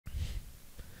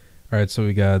All right, so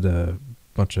we got a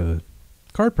bunch of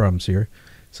card problems here.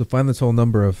 So find the total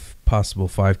number of possible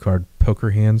 5-card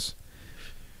poker hands.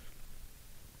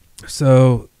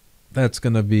 So that's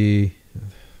going to be,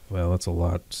 well, that's a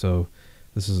lot. So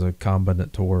this is a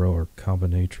combinatorial or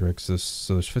combinatrix.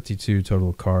 So there's 52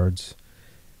 total cards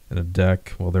in a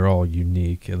deck. Well, they're all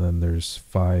unique, and then there's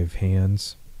 5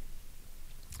 hands.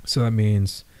 So that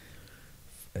means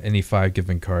any 5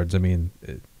 given cards. I mean,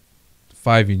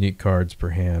 5 unique cards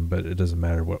per hand, but it doesn't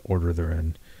matter what order they're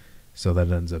in. So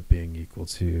that ends up being equal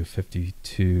to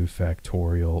 52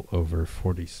 factorial over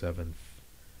 47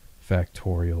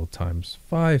 factorial times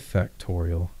 5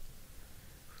 factorial.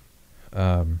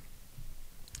 And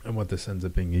what this ends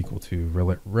up being equal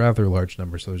to, rather large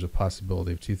number. So there's a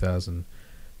possibility of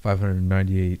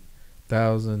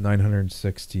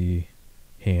 2,598,960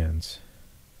 hands.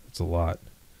 That's a lot.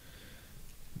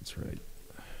 That's right.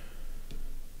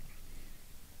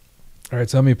 All right,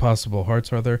 so how many possible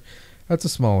hearts are there? That's a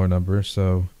smaller number,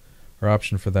 so our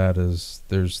option for that is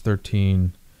there's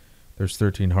 13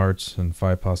 hearts and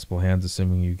 5 possible hands,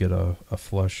 assuming you get a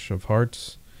flush of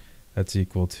hearts. That's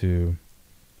equal to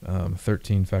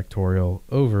 13 factorial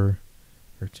over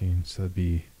 13, so that'd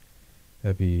be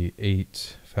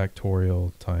 8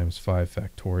 factorial times 5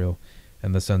 factorial,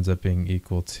 and this ends up being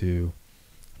equal to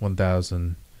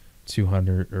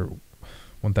 1,200 or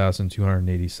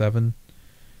 1,287.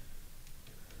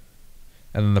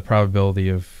 And then the probability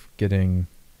of getting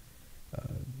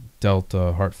dealt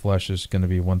heart flush is going to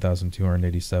be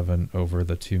 1,287 over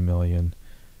the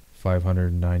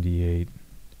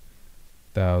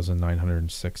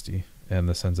 2,598,960, and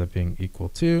this ends up being equal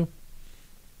to.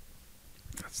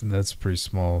 That's pretty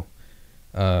small.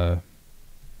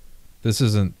 This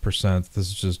isn't percent. This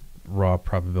is just raw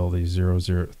probability.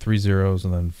 3 zeros,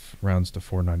 and then rounds to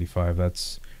 495.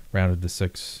 That's rounded to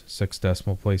six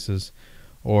decimal places.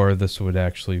 Or this would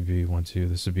actually be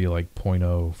this would be like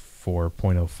 0.04,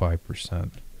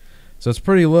 0.05%. So it's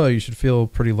pretty low. You should feel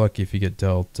pretty lucky if you get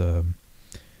dealt a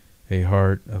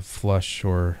heart, a flush,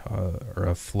 or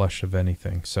a flush of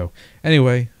anything. So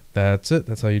anyway, that's it.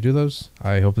 That's how you do those.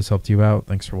 I hope this helped you out.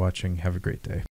 Thanks for watching. Have a great day.